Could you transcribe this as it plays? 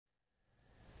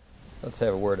Let's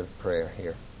have a word of prayer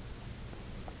here.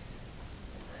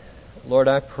 Lord,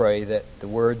 I pray that the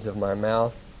words of my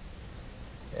mouth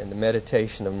and the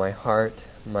meditation of my heart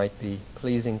might be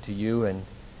pleasing to you and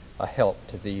a help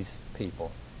to these people.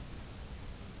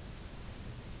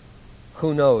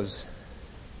 Who knows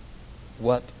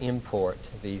what import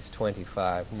these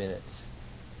 25 minutes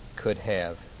could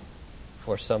have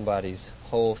for somebody's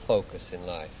whole focus in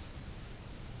life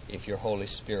if your Holy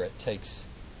Spirit takes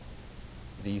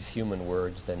these human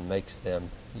words and makes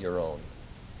them your own.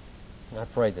 And I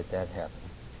pray that that happen.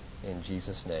 In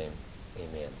Jesus' name,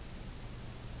 amen.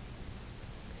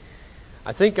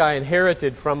 I think I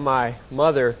inherited from my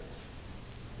mother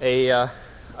a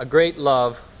great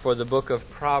love for the book of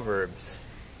Proverbs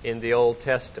in the Old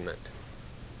Testament.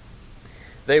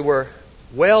 They were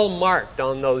well marked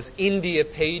on those India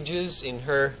pages in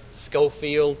her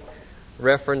Schofield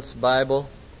Reference Bible.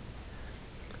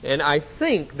 And I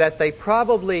think that they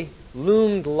probably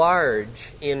loomed large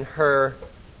in her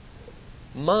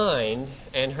mind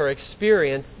and her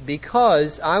experience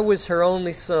because I was her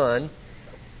only son,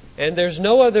 and there's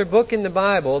no other book in the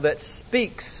Bible that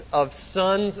speaks of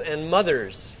sons and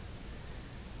mothers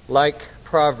like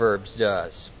Proverbs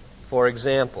does. For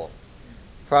example,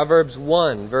 Proverbs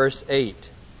 1, verse 8.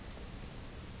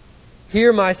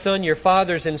 Hear, my son, your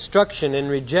father's instruction,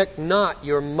 and reject not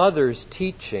your mother's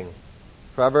teaching.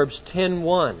 Proverbs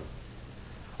 10:1.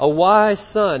 A wise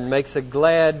son makes a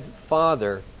glad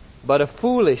father, but a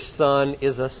foolish son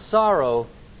is a sorrow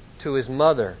to his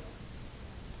mother.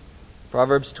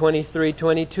 Proverbs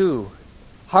 23:22.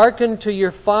 Hearken to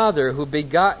your father who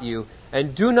begot you,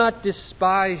 and do not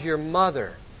despise your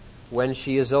mother when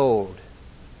she is old.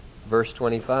 Verse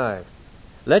 25.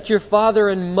 Let your father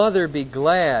and mother be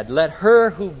glad. Let her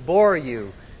who bore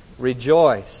you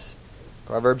rejoice.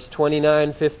 Proverbs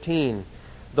 29:15.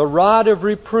 The rod of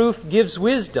reproof gives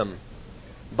wisdom,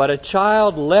 but a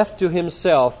child left to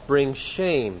himself brings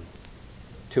shame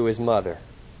to his mother.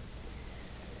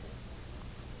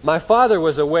 My father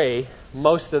was away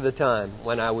most of the time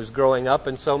when I was growing up,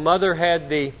 and so Mother had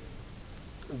the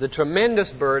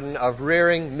tremendous burden of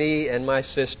rearing me and my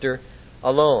sister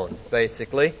alone,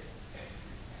 basically,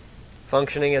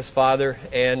 functioning as father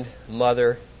and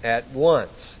mother at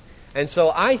once. And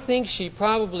so I think she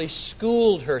probably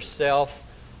schooled herself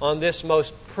on this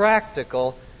most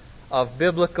practical of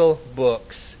biblical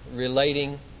books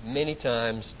relating many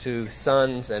times to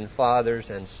sons and fathers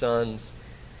and sons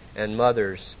and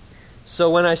mothers.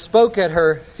 So when I spoke at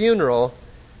her funeral,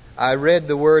 I read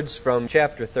the words from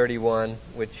chapter 31,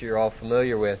 which you're all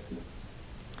familiar with.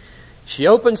 She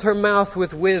opens her mouth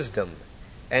with wisdom,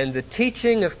 and the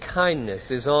teaching of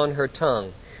kindness is on her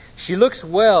tongue. She looks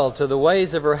well to the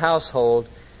ways of her household,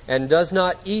 and does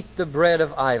not eat the bread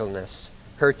of idleness.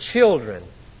 Her children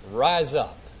rise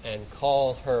up and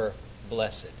call her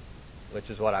blessed, which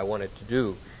is what I wanted to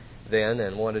do then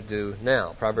and want to do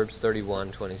now. Proverbs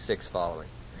 31:26 following.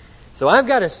 So I've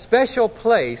got a special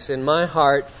place in my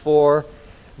heart for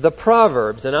the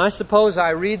Proverbs, and I suppose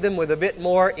I read them with a bit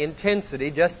more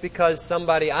intensity just because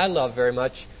somebody I love very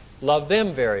much loved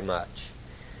them very much.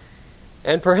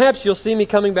 And perhaps you'll see me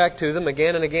coming back to them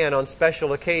again and again on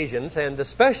special occasions, and the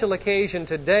special occasion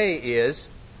today is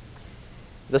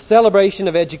the celebration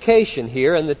of education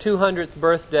here and the 200th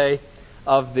birthday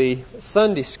of the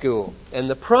Sunday school. And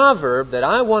the proverb that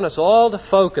I want us all to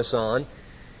focus on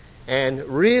and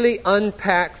really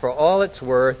unpack for all it's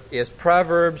worth is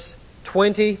Proverbs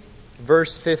 20,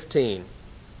 verse 15.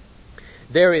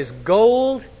 There is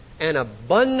gold and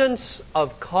abundance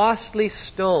of costly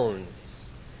stones,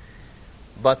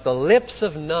 but the lips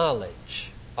of knowledge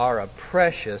are a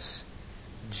precious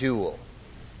jewel.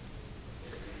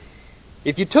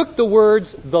 If you took the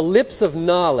words, the lips of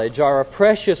knowledge are a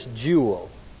precious jewel,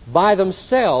 by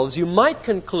themselves, you might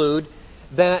conclude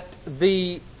that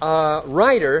the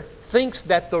writer thinks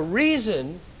that the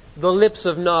reason the lips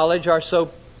of knowledge are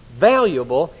so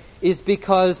valuable is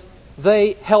because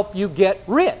they help you get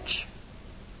rich.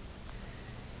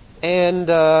 And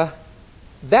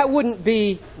that wouldn't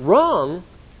be wrong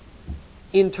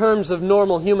in terms of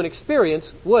normal human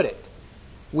experience, would it?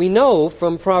 We know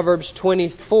from Proverbs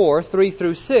 24, 3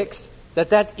 through 6,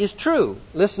 that is true.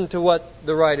 Listen to what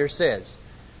the writer says.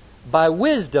 By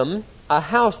wisdom a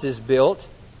house is built,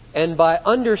 and by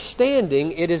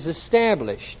understanding it is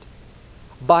established.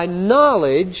 By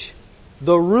knowledge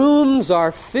the rooms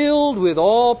are filled with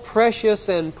all precious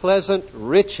and pleasant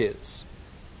riches.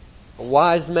 A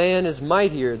wise man is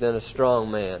mightier than a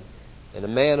strong man, and a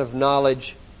man of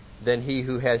knowledge than he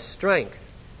who has strength.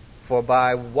 For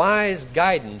by wise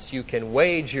guidance you can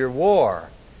wage your war,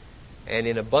 and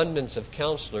in abundance of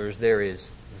counselors there is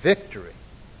victory.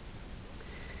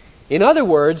 In other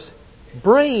words,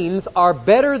 brains are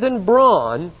better than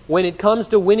brawn when it comes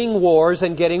to winning wars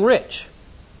and getting rich.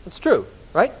 It's true,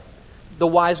 right? The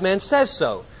wise man says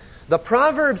so. The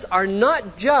Proverbs are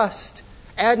not just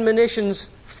admonitions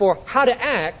for how to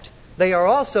act, they are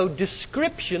also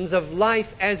descriptions of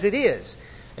life as it is.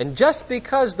 And just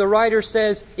because the writer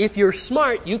says, if you're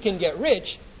smart, you can get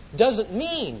rich, doesn't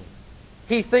mean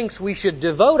he thinks we should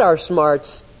devote our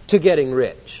smarts to getting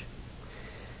rich.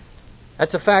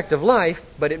 That's a fact of life,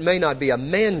 but it may not be a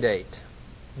mandate.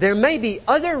 There may be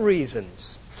other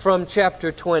reasons from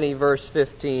chapter 20, verse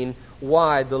 15,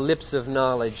 why the lips of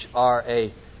knowledge are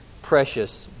a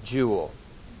precious jewel.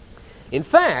 In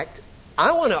fact,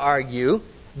 I want to argue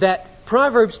that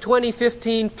Proverbs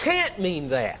 20:15 can't mean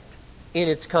that in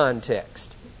its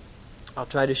context. I'll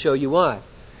try to show you why.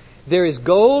 There is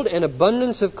gold and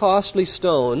abundance of costly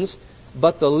stones,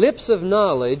 but the lips of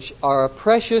knowledge are a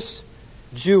precious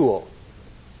jewel.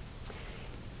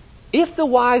 If the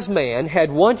wise man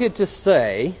had wanted to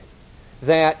say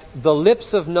that the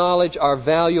lips of knowledge are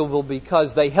valuable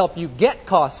because they help you get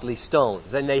costly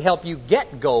stones and they help you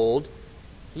get gold,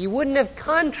 he wouldn't have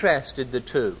contrasted the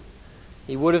two.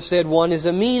 He would have said one is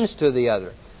a means to the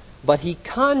other. But he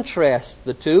contrasts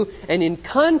the two, and in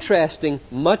contrasting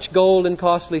much gold and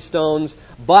costly stones,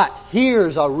 but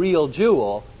here's a real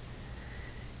jewel,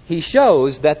 he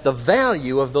shows that the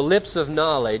value of the lips of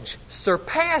knowledge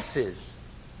surpasses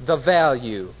the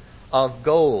value of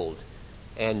gold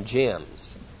and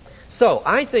gems. So,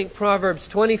 I think Proverbs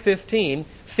 20:15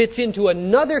 fits into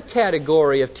another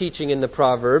category of teaching in the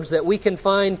Proverbs that we can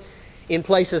find in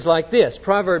places like this.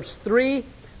 Proverbs 3,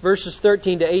 verses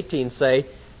 13 to 18 say,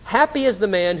 "Happy is the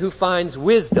man who finds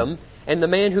wisdom and the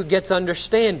man who gets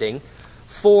understanding,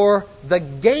 for the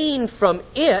gain from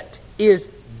it is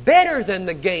better than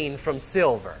the gain from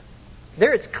silver."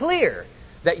 There it's clear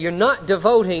that you're not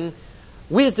devoting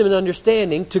wisdom and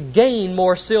understanding to gain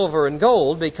more silver and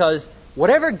gold, because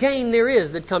whatever gain there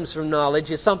is that comes from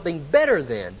knowledge is something better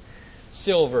than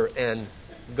silver and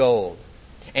gold.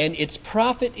 And its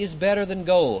profit is better than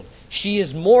gold. She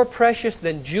is more precious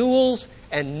than jewels,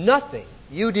 and nothing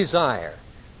you desire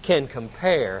can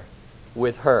compare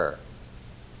with her.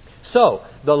 So,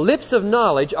 the lips of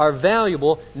knowledge are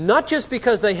valuable not just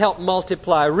because they help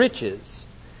multiply riches.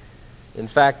 In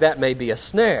fact, that may be a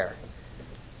snare.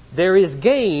 There is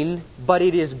gain, but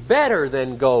it is better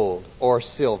than gold or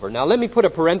silver. Now, let me put a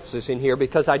parenthesis in here,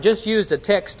 because I just used a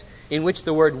text in which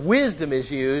the word wisdom is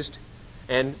used,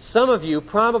 and some of you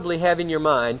probably have in your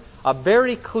mind a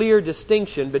very clear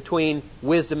distinction between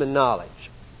wisdom and knowledge.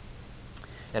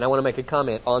 And I want to make a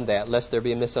comment on that, lest there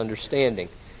be a misunderstanding.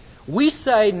 We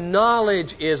say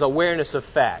knowledge is awareness of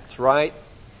facts, right?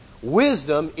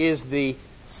 Wisdom is the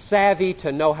savvy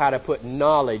to know how to put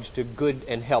knowledge to good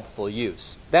and helpful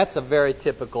use. That's a very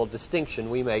typical distinction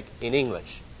we make in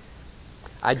English.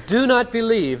 I do not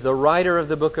believe the writer of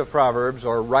the book of Proverbs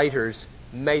or writers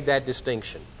made that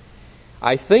distinction.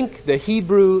 I think the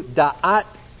Hebrew da'at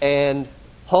and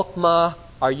hokmah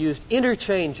are used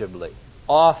interchangeably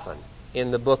often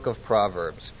in the book of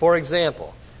Proverbs. For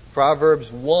example, Proverbs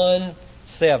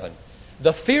 1:7.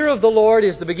 The fear of the Lord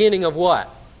is the beginning of what?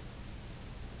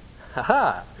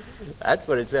 That's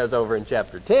what it says over in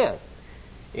chapter 10.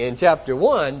 In chapter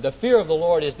 1, the fear of the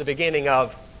Lord is the beginning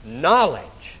of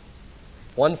knowledge.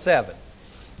 1:7.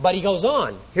 But he goes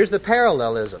on. Here's the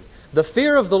parallelism. The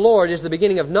fear of the Lord is the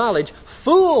beginning of knowledge.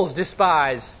 Fools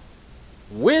despise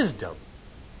wisdom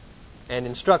and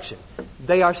instruction.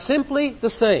 They are simply the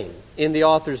same in the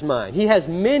author's mind. He has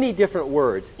many different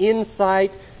words: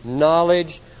 insight,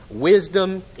 knowledge,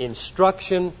 wisdom,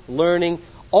 instruction, learning.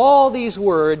 All these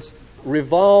words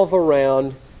revolve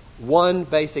around one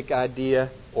basic idea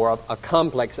or a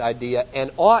complex idea, and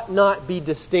ought not be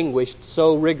distinguished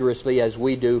so rigorously as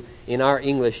we do in our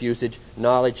English usage: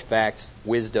 knowledge, facts,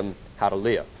 wisdom, how to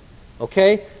live.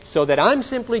 Okay? So that I'm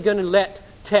simply going to let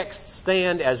text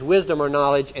stand as wisdom or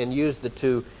knowledge and use the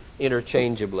two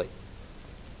interchangeably.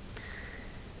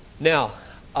 Now,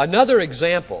 another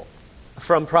example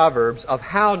from Proverbs of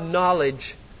how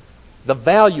knowledge, the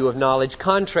value of knowledge,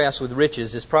 contrasts with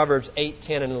riches is Proverbs 8,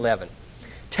 10, and 11.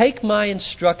 Take my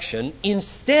instruction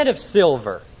instead of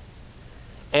silver,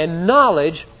 and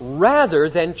knowledge rather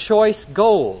than choice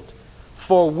gold.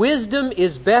 For wisdom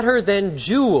is better than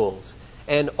jewels,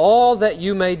 and all that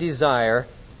you may desire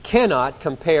cannot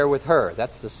compare with her.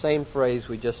 That's the same phrase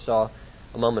we just saw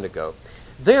a moment ago.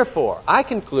 Therefore, I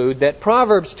conclude that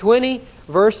Proverbs 20,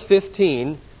 verse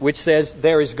 15, which says,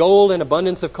 "There is gold and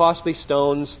abundance of costly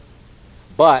stones,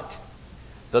 but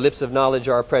the lips of knowledge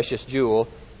are a precious jewel,"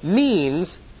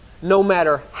 means no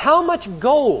matter how much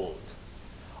gold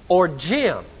or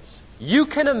gems you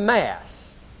can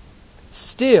amass,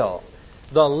 still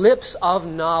the lips of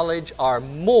knowledge are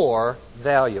more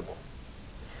valuable.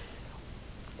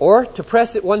 Or, to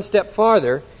press it one step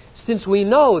farther, since we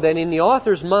know that in the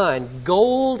author's mind,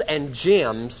 gold and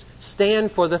gems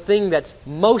stand for the thing that's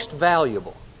most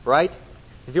valuable, right?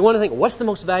 If you want to think, what's the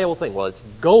most valuable thing? Well, it's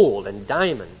gold and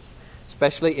diamonds,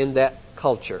 especially in that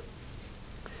culture.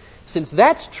 Since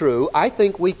that's true, I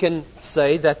think we can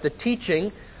say that the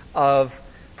teaching of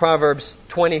Proverbs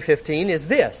 20:15 is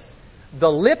this: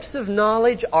 the lips of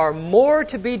knowledge are more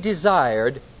to be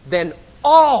desired than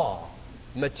all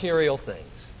material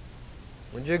things.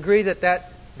 Would you agree that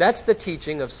that's the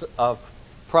teaching of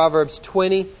Proverbs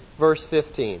 20, verse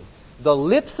 15? The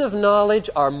lips of knowledge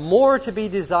are more to be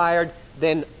desired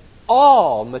than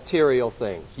all material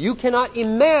things. You cannot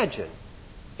imagine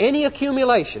any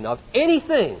accumulation of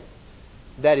anything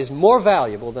that is more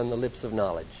valuable than the lips of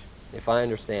knowledge, if I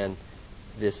understand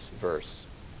this verse.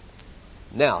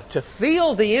 Now, to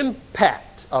feel the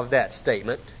impact of that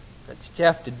statement, that's what you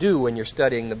have to do when you're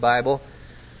studying the Bible,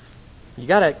 you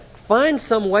got to find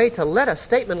some way to let a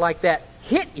statement like that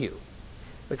hit you.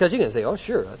 Because you can say, oh,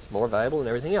 sure, that's more valuable than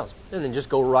everything else. And then just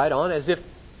go right on as if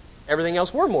everything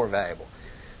else were more valuable.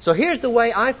 So here's the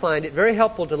way I find it very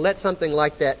helpful to let something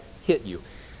like that hit you.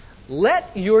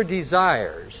 Let your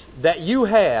desires that you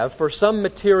have for some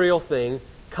material thing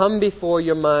come before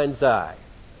your mind's eye.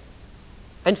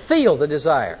 And feel the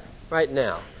desire right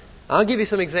now. I'll give you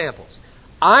some examples.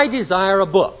 I desire a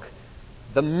book,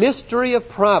 The Mystery of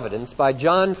Providence by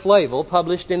John Flavel,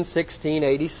 published in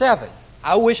 1687.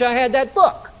 I wish I had that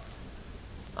book.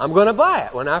 I'm going to buy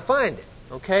it when I find it.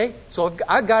 Okay? So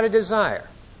I've got a desire.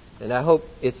 And I hope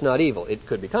it's not evil. It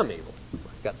could become evil.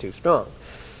 It got too strong.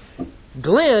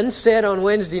 Glenn said on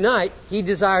Wednesday night he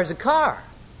desires a car.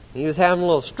 He was having a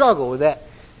little struggle with that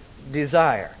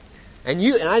desire. And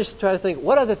I just try to think,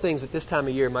 what other things at this time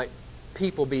of year might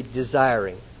people be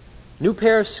desiring? New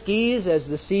pair of skis as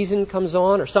the season comes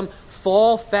on, or some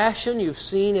fall fashion you've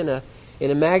seen in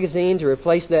a magazine to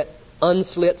replace that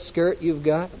unslit skirt you've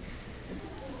got.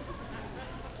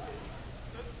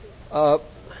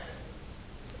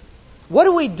 What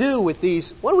do we do with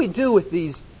these? What do we do with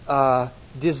these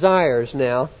desires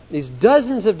now? These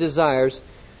dozens of desires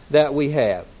that we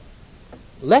have.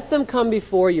 Let them come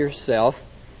before yourself,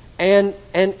 and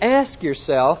ask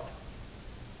yourself,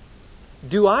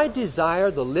 do I desire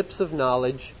the lips of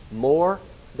knowledge more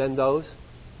than those?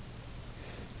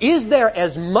 Is there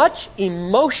as much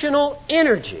emotional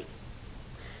energy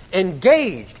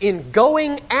engaged in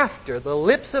going after the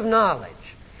lips of knowledge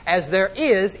as there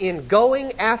is in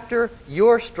going after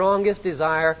your strongest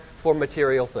desire for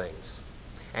material things?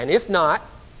 And if not,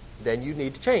 then you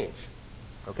need to change.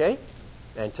 Okay?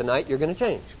 And tonight you're going to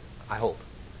change, I hope.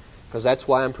 Because that's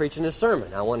why I'm preaching this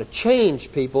sermon. I want to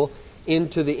change people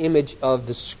into the image of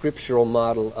the scriptural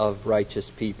model of righteous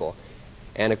people.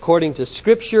 And according to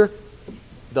Scripture,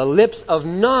 the lips of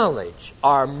knowledge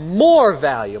are more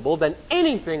valuable than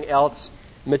anything else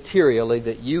materially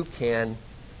that you can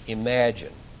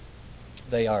imagine.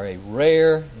 They are a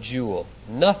rare jewel.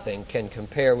 Nothing can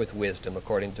compare with wisdom,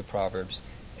 according to Proverbs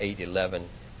 8:11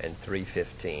 and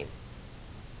 3:15.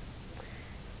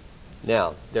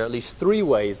 Now, there are at least 3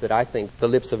 ways that I think the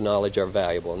lips of knowledge are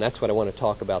valuable, and that's what I want to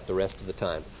talk about the rest of the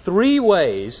time. 3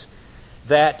 ways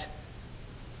that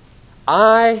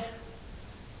I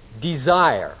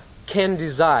can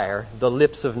desire the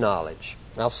lips of knowledge.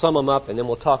 I'll sum them up and then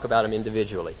we'll talk about them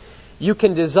individually. You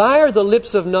can desire the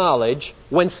lips of knowledge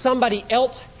when somebody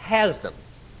else has them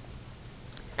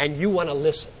and you want to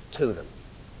listen to them.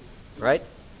 Right?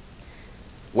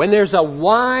 When there's a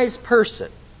wise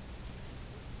person,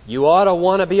 you ought to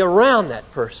want to be around that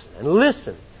person and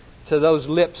listen to those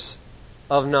lips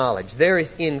of knowledge. There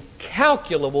is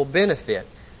incalculable benefit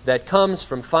that comes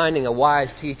from finding a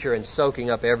wise teacher and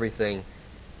soaking up everything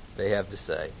they have to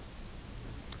say.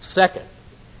 Second,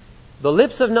 the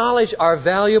lips of knowledge are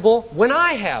valuable when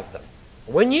I have them,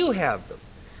 when you have them.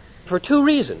 For 2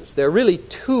 reasons. There are really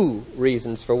 2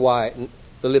 reasons for why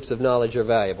the lips of knowledge are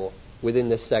valuable within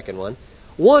this second one.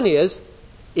 One is,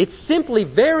 it's simply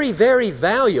very, very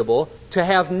valuable to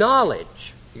have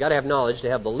knowledge. You've got to have knowledge to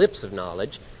have the lips of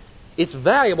knowledge. It's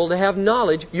valuable to have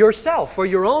knowledge yourself for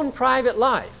your own private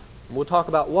life. And we'll talk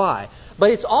about why.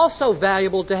 But it's also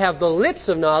valuable to have the lips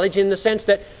of knowledge in the sense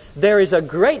that there is a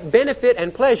great benefit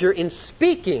and pleasure in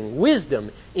speaking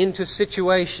wisdom into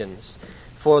situations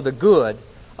for the good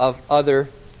of other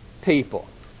people.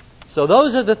 So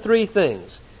those are the 3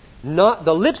 things.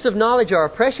 The lips of knowledge are a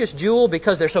precious jewel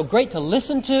because they're so great to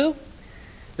listen to.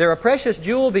 They're a precious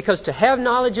jewel because to have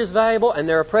knowledge is valuable, and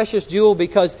they're a precious jewel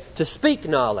because to speak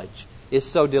knowledge is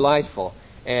so delightful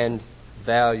and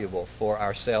valuable for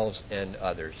ourselves and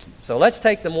others. So let's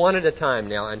take them one at a time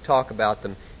now and talk about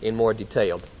them in more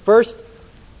detail. First,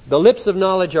 the lips of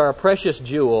knowledge are a precious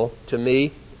jewel to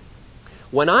me.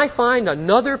 When I find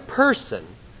another person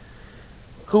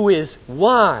who is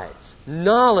wise,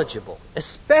 knowledgeable,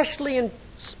 especially in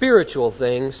spiritual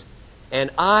things, and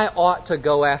I ought to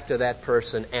go after that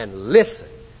person and listen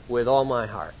with all my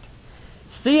heart.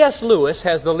 C.S. Lewis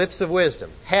has the lips of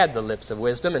wisdom, had the lips of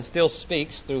wisdom, and still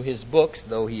speaks through his books,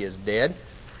 though he is dead.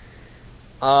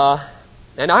 And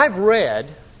I've read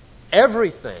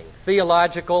everything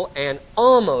theological and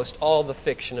almost all the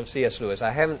fiction of C.S. Lewis.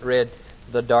 I haven't read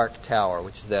The Dark Tower,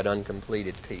 which is that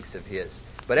uncompleted piece of his.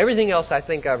 But everything else I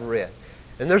think I've read.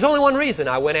 And there's only one reason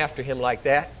I went after him like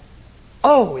that.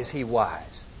 Oh, is he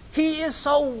wise. He is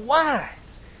so wise.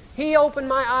 He opened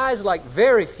my eyes like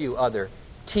very few other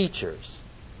teachers.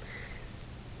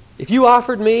 If you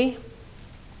offered me,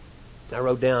 I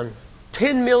wrote down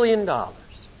 $10 million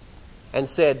and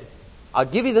said, I'll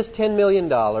give you this $10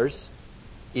 million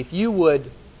if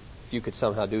you could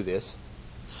somehow do this,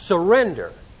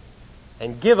 surrender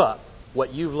and give up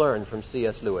what you've learned from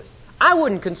C.S. Lewis. I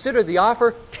wouldn't consider the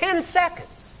offer 10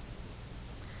 seconds.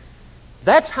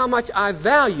 That's how much I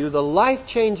value the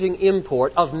life-changing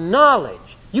import of knowledge.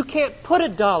 You can't put a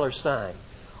dollar sign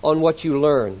on what you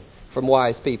learn from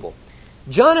wise people.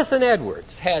 Jonathan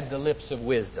Edwards had the lips of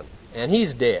wisdom, and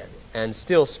he's dead and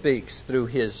still speaks through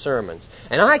his sermons.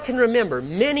 And I can remember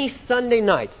many Sunday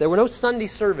nights. There were no Sunday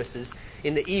services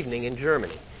in the evening in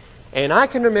Germany. And I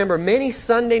can remember many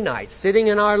Sunday nights sitting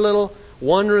in our little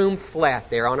one-room flat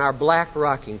there on our black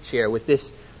rocking chair with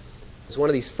this. It's one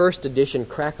of these first edition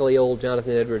crackly old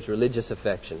Jonathan Edwards Religious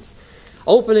Affections.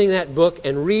 Opening that book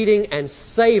and reading and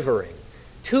savoring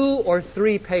 2 or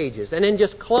 3 pages and then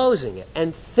just closing it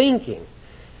and thinking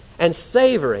and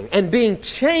savoring and being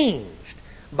changed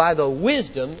by the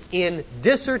wisdom in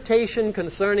Dissertation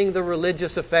Concerning the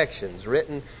Religious Affections,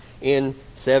 written in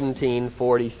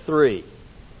 1743.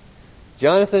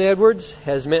 Jonathan Edwards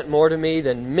has meant more to me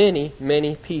than many,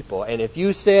 many people. And if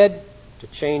you said to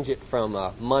change it from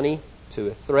money to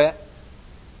a threat,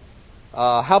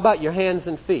 how about your hands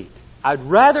and feet? I'd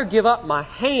rather give up my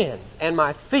hands and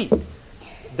my feet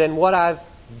than what I've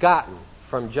gotten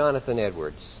from Jonathan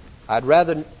Edwards. I'd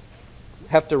rather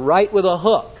have to write with a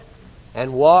hook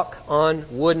and walk on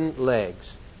wooden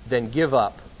legs than give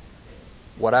up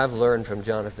what I've learned from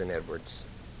Jonathan Edwards.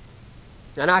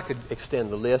 And I could extend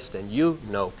the list, and you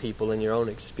know people in your own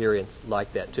experience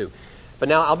like that too. But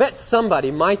now I'll bet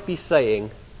somebody might be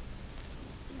saying,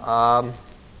 the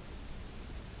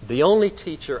only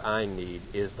teacher I need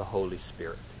is the Holy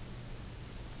Spirit.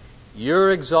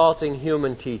 You're exalting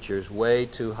human teachers way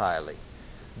too highly.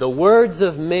 The words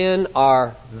of men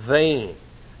are vain.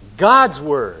 God's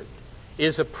word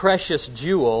is a precious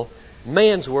jewel.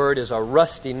 Man's word is a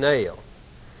rusty nail.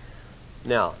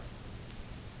 Now,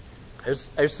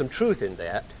 there's some truth in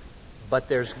that, but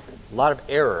there's a lot of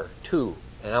error too,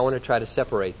 and I want to try to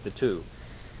separate the two.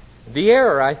 The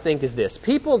error, I think, is this.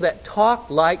 People that talk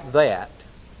like that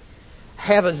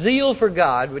have a zeal for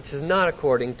God which is not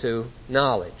according to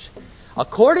knowledge.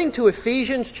 According to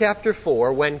Ephesians chapter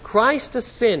 4, when Christ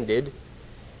ascended,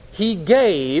 He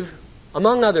gave,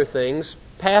 among other things,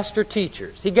 pastor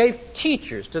teachers. He gave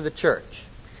teachers to the church.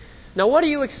 Now, what do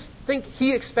you think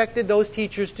He expected those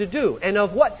teachers to do? And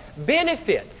of what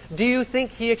benefit do you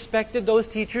think He expected those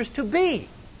teachers to be?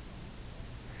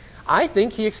 I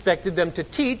think He expected them to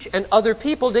teach and other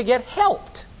people to get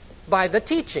helped by the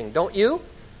teaching, don't you?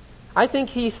 I think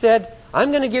He said,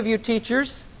 I'm going to give you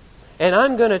teachers and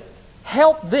I'm going to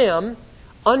help them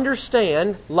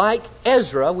understand, like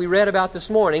Ezra, we read about this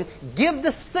morning, give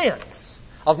the sense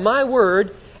of my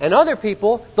word, and other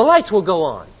people, the lights will go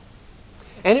on.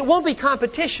 And it won't be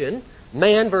competition,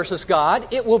 man versus God.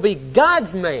 It will be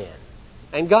God's man,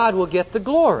 and God will get the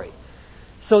glory.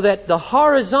 So that the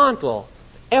horizontal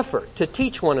effort to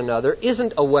teach one another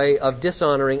isn't a way of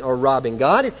dishonoring or robbing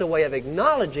God. It's a way of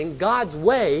acknowledging God's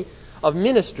way of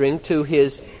ministering to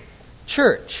His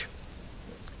church.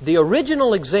 The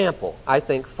original example, I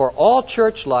think, for all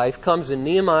church life comes in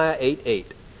Nehemiah 8:8.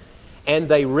 And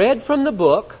they read from the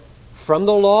book, from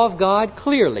the law of God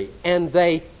clearly, and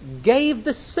they gave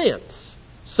the sense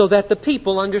so that the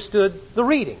people understood the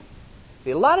reading.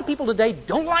 See, a lot of people today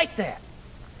don't like that.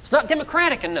 It's not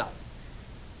democratic enough.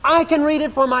 I can read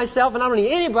it for myself and I don't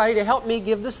need anybody to help me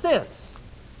give the sense.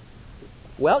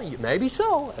 Well, maybe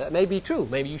so. That may be true.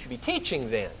 Maybe you should be teaching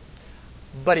then.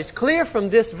 But it's clear from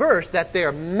this verse that there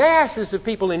are masses of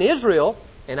people in Israel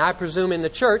and I presume in the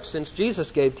church, since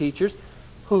Jesus gave teachers,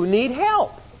 who need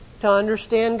help to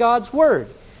understand God's Word.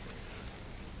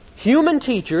 Human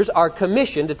teachers are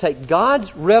commissioned to take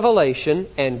God's revelation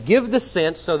and give the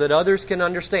sense so that others can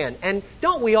understand. And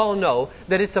don't we all know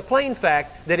that it's a plain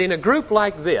fact that in a group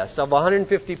like this, of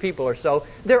 150 people or so,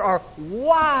 there are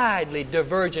widely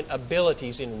divergent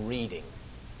abilities in reading.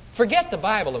 Forget the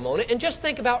Bible a moment and just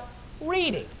think about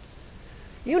reading.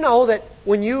 You know that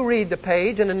when you read the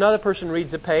page and another person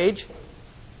reads the page,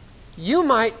 you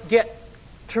might get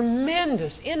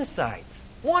tremendous insights,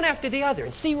 one after the other,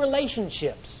 and see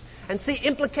relationships, and see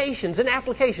implications and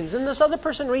applications. And this other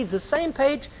person reads the same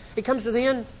page, it comes to the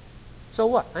end, so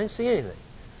what? I didn't see anything.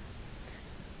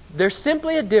 There's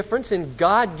simply a difference in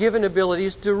God-given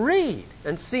abilities to read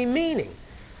and see meaning.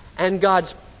 And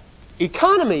God's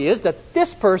economy is that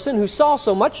this person who saw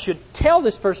so much should tell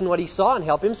this person what he saw and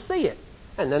help him see it.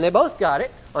 And then they both got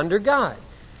it under God.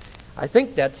 I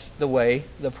think that's the way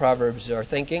the Proverbs are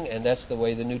thinking, and that's the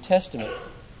way the New Testament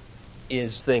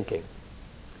is thinking.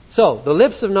 So, the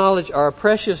lips of knowledge are a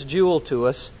precious jewel to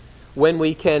us when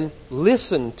we can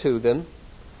listen to them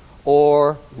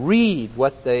or read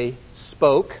what they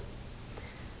spoke.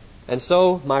 And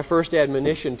so, my first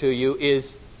admonition to you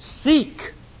is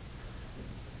seek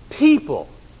people,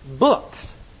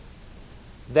 books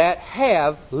that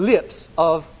have lips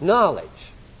of knowledge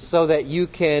so that you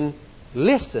can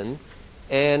listen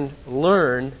and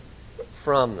learn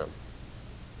from them.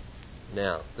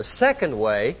 Now, the second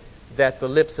way that the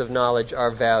lips of knowledge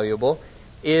are valuable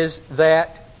is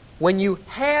that when you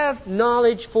have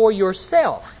knowledge for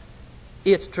yourself,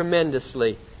 it's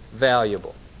tremendously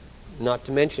valuable. Not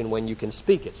to mention when you can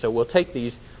speak it. So we'll take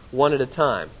these one at a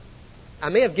time. I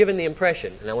may have given the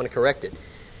impression, and I want to correct it,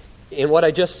 in what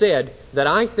I just said, that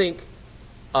I think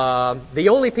the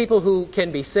only people who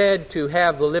can be said to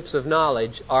have the lips of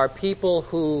knowledge are people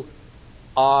who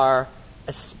are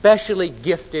especially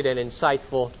gifted and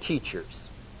insightful teachers,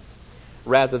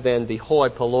 rather than the hoi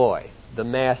polloi, the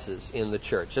masses in the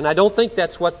church. And I don't think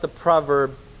that's what the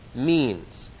proverb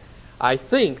means. I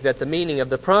think that the meaning of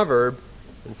the proverb,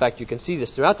 in fact you can see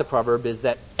this throughout the proverb, is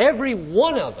that every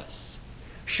one of us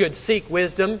should seek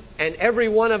wisdom, and every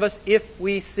one of us, if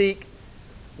we seek,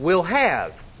 will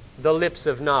have the lips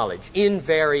of knowledge in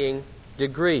varying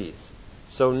degrees.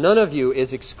 So none of you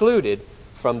is excluded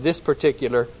from this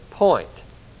particular point.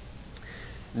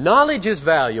 Knowledge is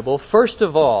valuable, first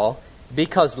of all,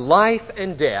 because life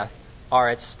and death are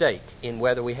at stake in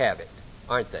whether we have it,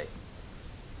 aren't they?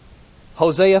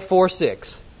 Hosea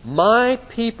 4:6. My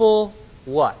people,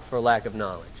 what for lack of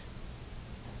knowledge?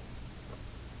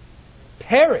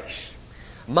 Perish.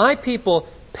 My people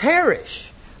perish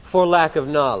for lack of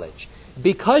knowledge.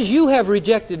 Because you have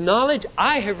rejected knowledge,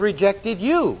 I have rejected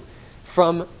you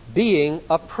from being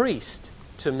a priest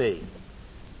to me.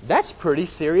 That's pretty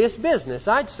serious business,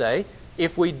 I'd say.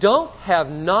 If we don't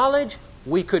have knowledge,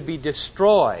 we could be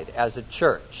destroyed as a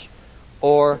church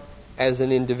or as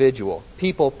an individual.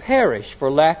 People perish for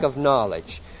lack of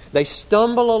knowledge. They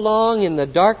stumble along in the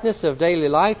darkness of daily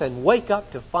life and wake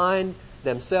up to find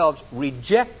themselves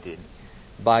rejected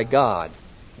by God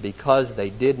because they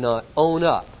did not own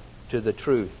up to the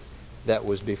truth that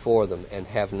was before them and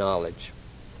have knowledge.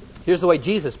 Here's the way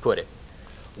Jesus put it.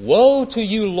 Woe to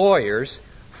you lawyers,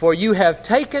 for you have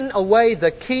taken away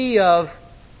the key of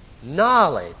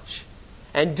knowledge,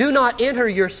 and do not enter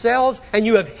yourselves, and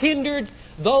you have hindered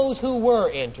those who were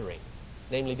entering,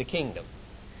 namely the kingdom.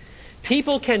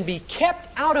 People can be kept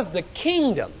out of the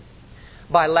kingdom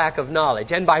by lack of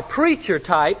knowledge, and by preacher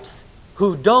types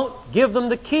who don't give them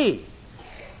the key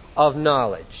of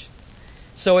knowledge.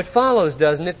 So it follows,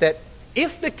 doesn't it, that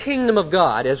if the kingdom of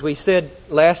God, as we said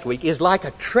last week, is like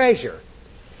a treasure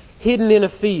hidden in a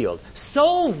field,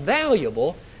 so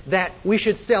valuable that we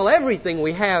should sell everything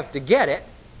we have to get it,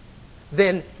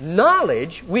 then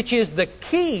knowledge, which is the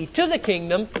key to the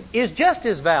kingdom, is just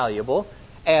as valuable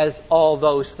as all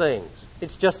those things.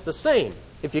 It's just the same.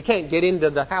 If you can't get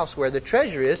into the house where the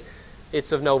treasure is,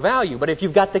 it's of no value. But if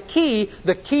you've got the key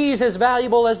is as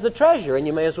valuable as the treasure, and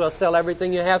you may as well sell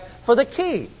everything you have for the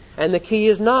key. And the key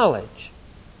is knowledge.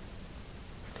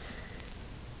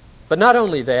 But not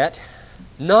only that,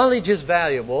 knowledge is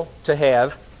valuable to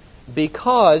have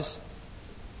because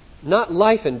not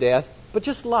life and death, but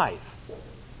just life.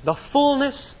 The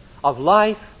fullness of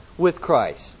life with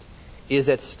Christ is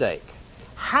at stake.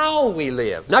 How we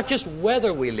live, not just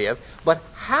whether we live, but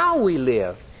how we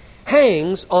live,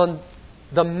 hangs on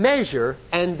the measure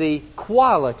and the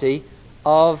quality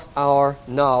of our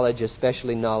knowledge,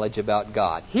 especially knowledge about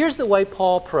God. Here's the way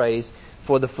Paul prays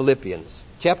for the Philippians.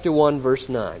 Chapter 1, verse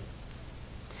 9.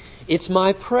 It's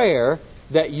my prayer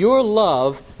that your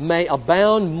love may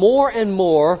abound more and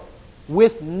more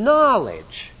with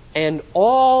knowledge and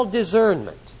all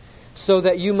discernment, so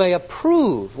that you may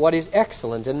approve what is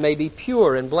excellent and may be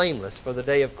pure and blameless for the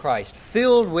day of Christ,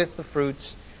 filled with the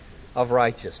fruits of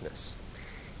righteousness.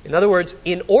 In other words,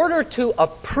 in order to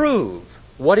approve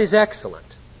what is excellent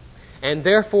and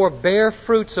therefore bear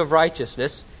fruits of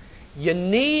righteousness, you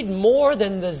need more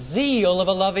than the zeal of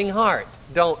a loving heart,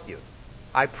 don't you?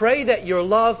 I pray that your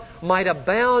love might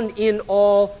abound in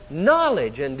all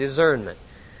knowledge and discernment.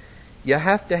 You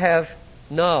have to have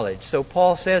knowledge. So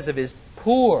Paul says of his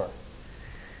poor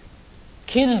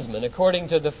kinsmen according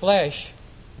to the flesh,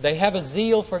 they have a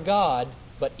zeal for God,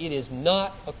 but it is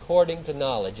not according to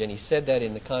knowledge. And he said that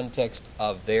in the context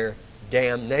of their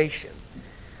damnation.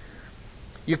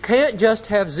 You can't just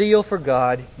have zeal for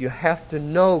God. You have to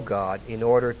know God in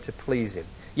order to please Him.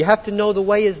 You have to know the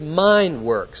way His mind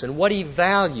works and what He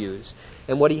values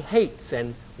and what He hates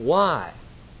and why.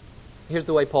 Here's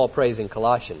the way Paul prays in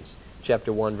Colossians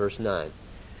chapter 1, verse 9.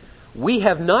 We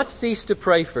have not ceased to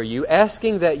pray for you,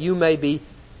 asking that you may be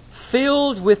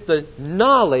filled with the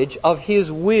knowledge of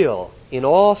His will in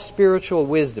all spiritual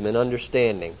wisdom and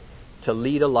understanding, to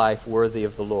lead a life worthy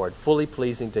of the Lord, fully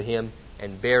pleasing to Him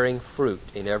and bearing fruit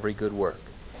in every good work.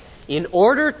 In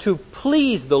order to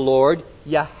please the Lord,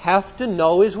 you have to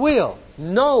know His will.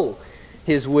 Know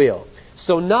His will.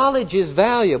 So knowledge is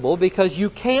valuable because you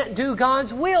can't do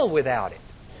God's will without it,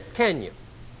 can you?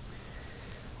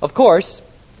 Of course,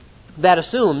 that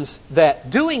assumes that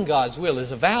doing God's will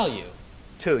is a value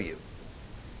to you.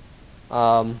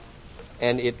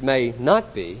 And it may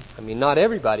not be. I mean, not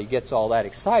everybody gets all that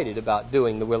excited about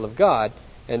doing the will of God,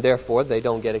 and therefore they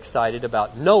don't get excited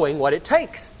about knowing what it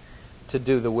takes to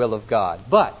do the will of God.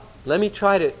 But let me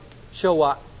try to show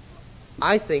what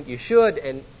I think you should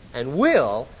and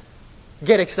will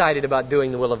get excited about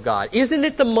doing the will of God. Isn't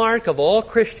it the mark of all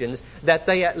Christians that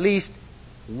they at least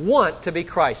want to be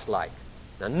Christ-like?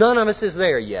 Now, none of us is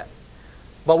there yet,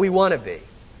 but we want to be.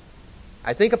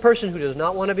 I think a person who does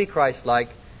not want to be Christ-like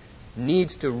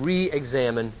needs to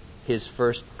re-examine his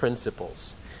first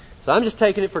principles. So I'm just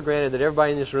taking it for granted that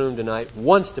everybody in this room tonight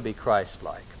wants to be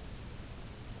Christ-like.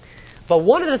 But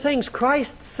one of the things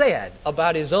Christ said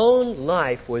about His own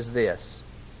life was this: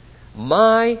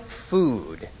 my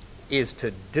food is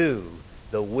to do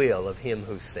the will of Him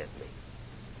who sent me.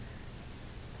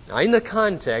 Now, in the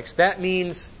context, that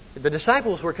means the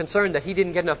disciples were concerned that He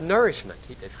didn't get enough nourishment.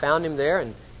 They found Him there,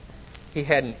 and He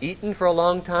hadn't eaten for a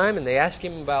long time, and they asked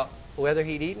Him about whether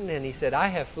He'd eaten, and He said, I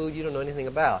have food you don't know anything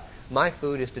about. My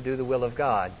food is to do the will of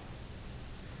God.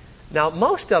 Now,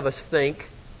 most of us think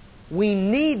we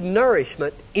need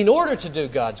nourishment in order to do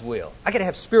God's will. I got to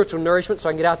have spiritual nourishment so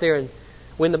I can get out there and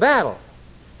win the battle.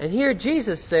 And here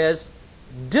Jesus says,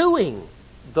 doing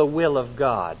the will of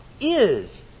God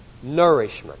is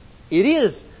nourishment. It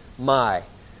is my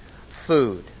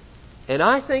food. And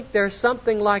I think there's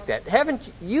something like that. Haven't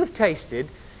you've tasted,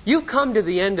 you've come to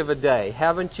the end of a day,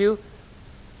 haven't you?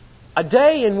 A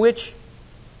day in which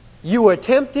you were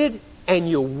tempted and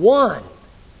you won.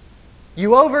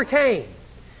 You overcame.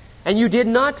 And you did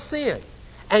not sin.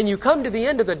 And you come to the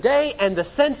end of the day and the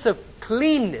sense of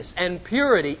cleanness and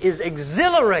purity is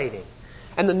exhilarating.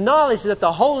 And the knowledge that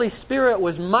the Holy Spirit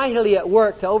was mightily at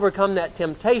work to overcome that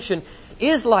temptation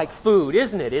is like food,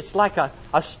 isn't it? It's like a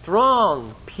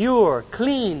strong, pure,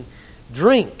 clean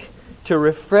drink to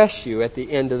refresh you at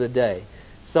the end of the day.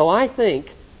 So I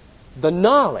think the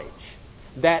knowledge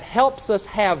that helps us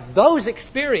have those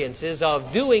experiences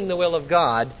of doing the will of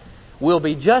God will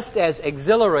be just as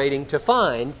exhilarating to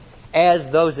find as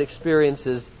those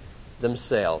experiences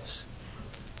themselves.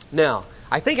 Now,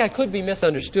 I think I could be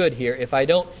misunderstood here if I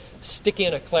don't stick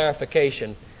in a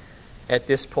clarification at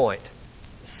this point.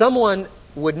 Someone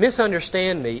would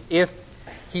misunderstand me if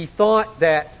he thought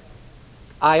that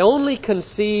I only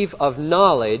conceive of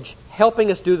knowledge helping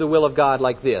us do the will of God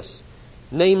like this.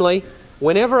 Namely,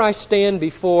 whenever I stand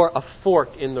before a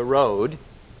fork in the road,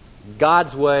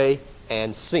 God's way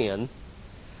and sin,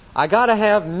 I got to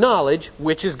have knowledge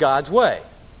which is God's way.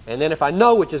 And then if I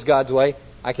know which is God's way,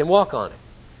 I can walk on it.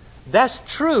 That's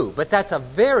true, but that's a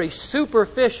very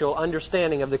superficial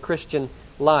understanding of the Christian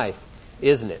life,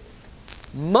 isn't it?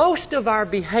 Most of our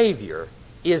behavior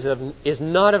is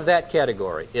not of that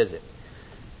category, is it?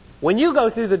 When you go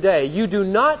through the day, you do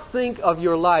not think of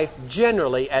your life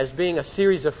generally as being a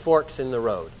series of forks in the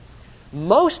road.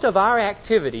 Most of our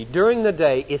activity during the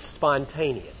day is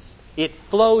spontaneous. It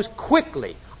flows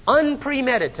quickly,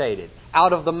 unpremeditated,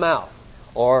 out of the mouth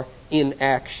or in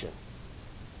action.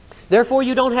 Therefore,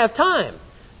 you don't have time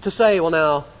to say, well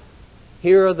now,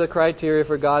 here are the criteria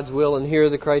for God's will, and here are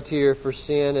the criteria for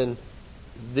sin, and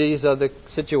these are the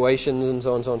situations, and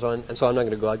so on, so on, so on, and so I'm not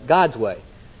going to go God's way.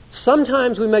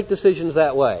 Sometimes we make decisions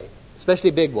that way,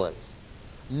 especially big ones.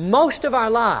 Most of our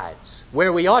lives,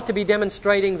 where we ought to be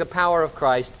demonstrating the power of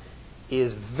Christ,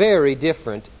 is very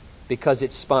different because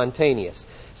it's spontaneous.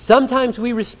 Sometimes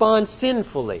we respond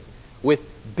sinfully with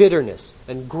bitterness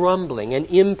and grumbling and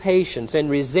impatience and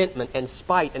resentment and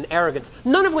spite and arrogance,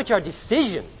 none of which are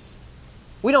decisions.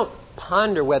 We don't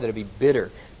ponder whether to be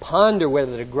bitter, ponder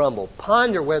whether to grumble,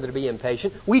 ponder whether to be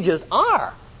impatient. We just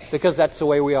are, because that's the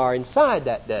way we are inside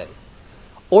that day.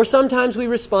 Or sometimes we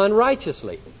respond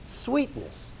righteously.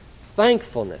 Sweetness,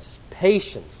 thankfulness,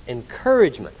 patience,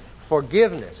 encouragement,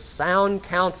 forgiveness, sound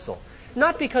counsel.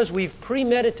 Not because we've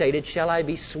premeditated, shall I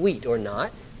be sweet or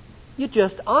not? You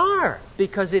just are,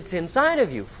 because it's inside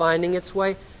of you, finding its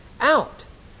way out.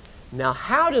 Now,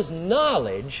 how does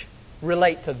knowledge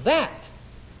relate to that?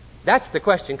 That's the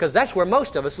question, because that's where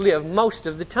most of us live most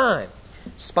of the time.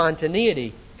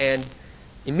 Spontaneity and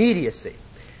immediacy.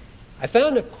 I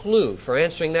found a clue for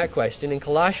answering that question in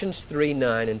Colossians 3,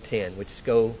 9, and 10, which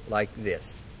go like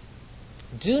this.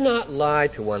 Do not lie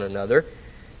to one another,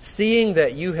 seeing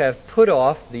that you have put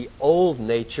off the old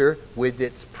nature with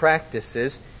its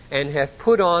practices, and have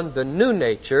put on the new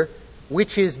nature,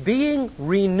 which is being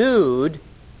renewed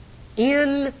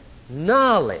in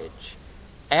knowledge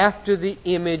after the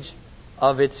image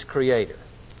of its Creator.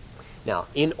 Now,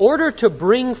 in order to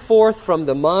bring forth from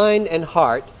the mind and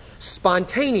heart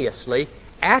spontaneously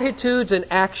attitudes and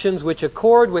actions which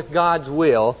accord with God's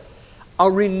will, a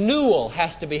renewal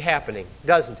has to be happening,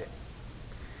 doesn't it?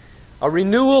 A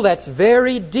renewal that's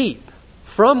very deep,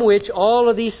 from which all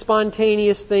of these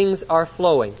spontaneous things are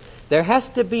flowing. There has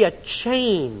to be a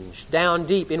change down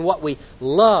deep in what we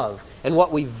love and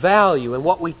what we value and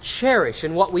what we cherish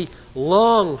and what we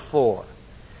long for.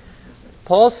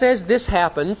 Paul says this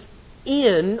happens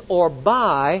in or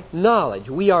by knowledge.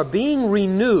 We are being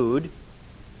renewed.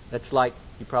 That's like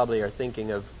you probably are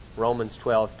thinking of Romans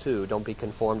 12:2. Don't be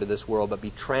conformed to this world, but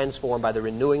be transformed by the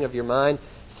renewing of your mind.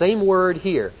 Same word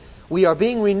here. We are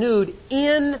being renewed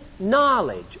in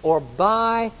knowledge or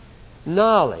by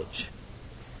knowledge.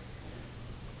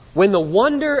 When the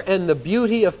wonder and the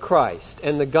beauty of Christ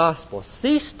and the gospel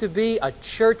cease to be a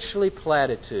churchly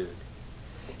platitude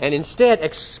and instead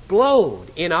explode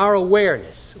in our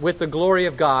awareness with the glory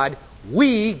of God,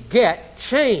 we get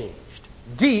changed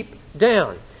deep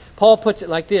down. Paul puts it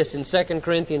like this in 2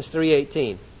 Corinthians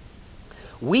 3:18.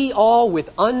 We all with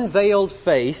unveiled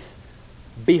face,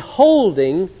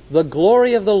 beholding the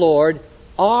glory of the Lord,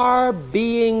 are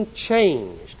being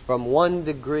changed from one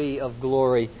degree of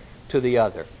glory to the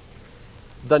other.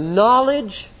 The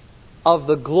knowledge of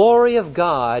the glory of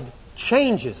God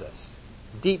changes us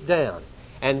deep down.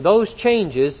 And those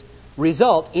changes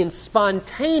result in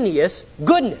spontaneous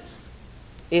goodness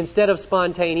instead of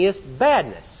spontaneous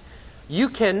badness. You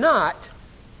cannot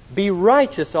be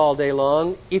righteous all day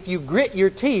long if you grit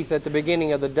your teeth at the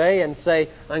beginning of the day and say,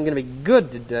 I'm going to be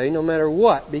good today no matter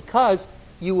what, because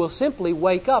you will simply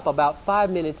wake up about 5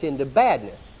 minutes into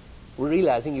badness,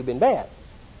 realizing you've been bad.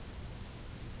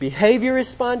 Behavior is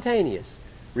spontaneous.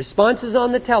 Responses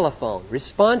on the telephone,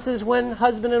 responses when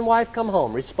husband and wife come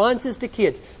home, responses to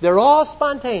kids, they're all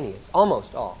spontaneous,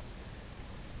 almost all.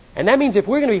 And that means if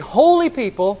we're going to be holy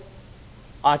people,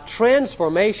 a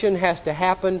transformation has to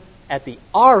happen at the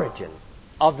origin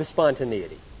of the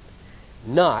spontaneity,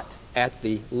 not at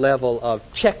the level of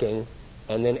checking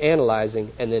and then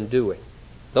analyzing and then doing.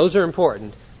 Those are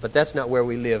important, but that's not where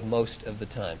we live most of the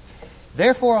time.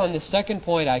 Therefore, on the second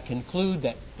point, I conclude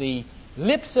that the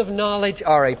lips of knowledge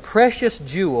are a precious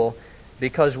jewel,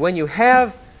 because when you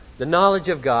have the knowledge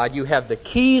of God, you have the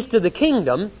keys to the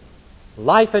kingdom.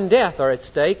 Life and death are at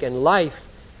stake, and life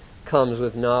comes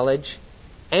with knowledge.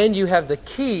 And you have the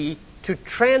key to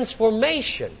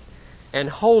transformation and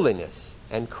holiness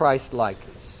and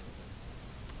Christ-likeness.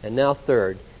 And now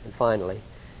third, and finally,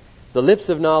 the lips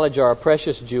of knowledge are a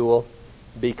precious jewel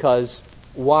because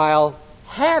while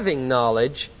having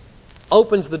knowledge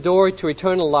opens the door to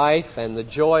eternal life and the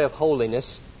joy of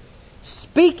holiness,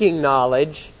 speaking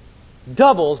knowledge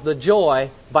doubles the joy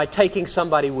by taking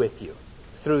somebody with you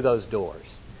through those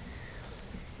doors.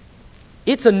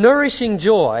 It's a nourishing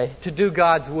joy to do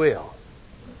God's will,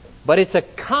 but it's a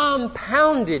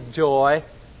compounded joy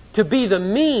to be the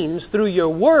means through your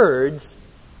words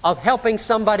of helping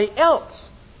somebody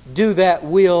else do that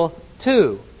will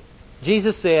too.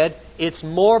 Jesus said, it's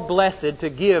more blessed to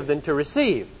give than to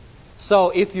receive.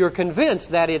 So if you're convinced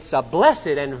that it's a blessed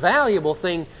and valuable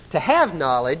thing to have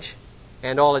knowledge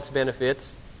and all its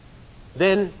benefits,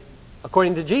 then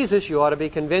according to Jesus, you ought to be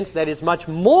convinced that it's much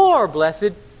more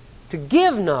blessed to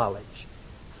give knowledge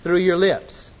through your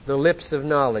lips, the lips of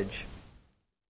knowledge.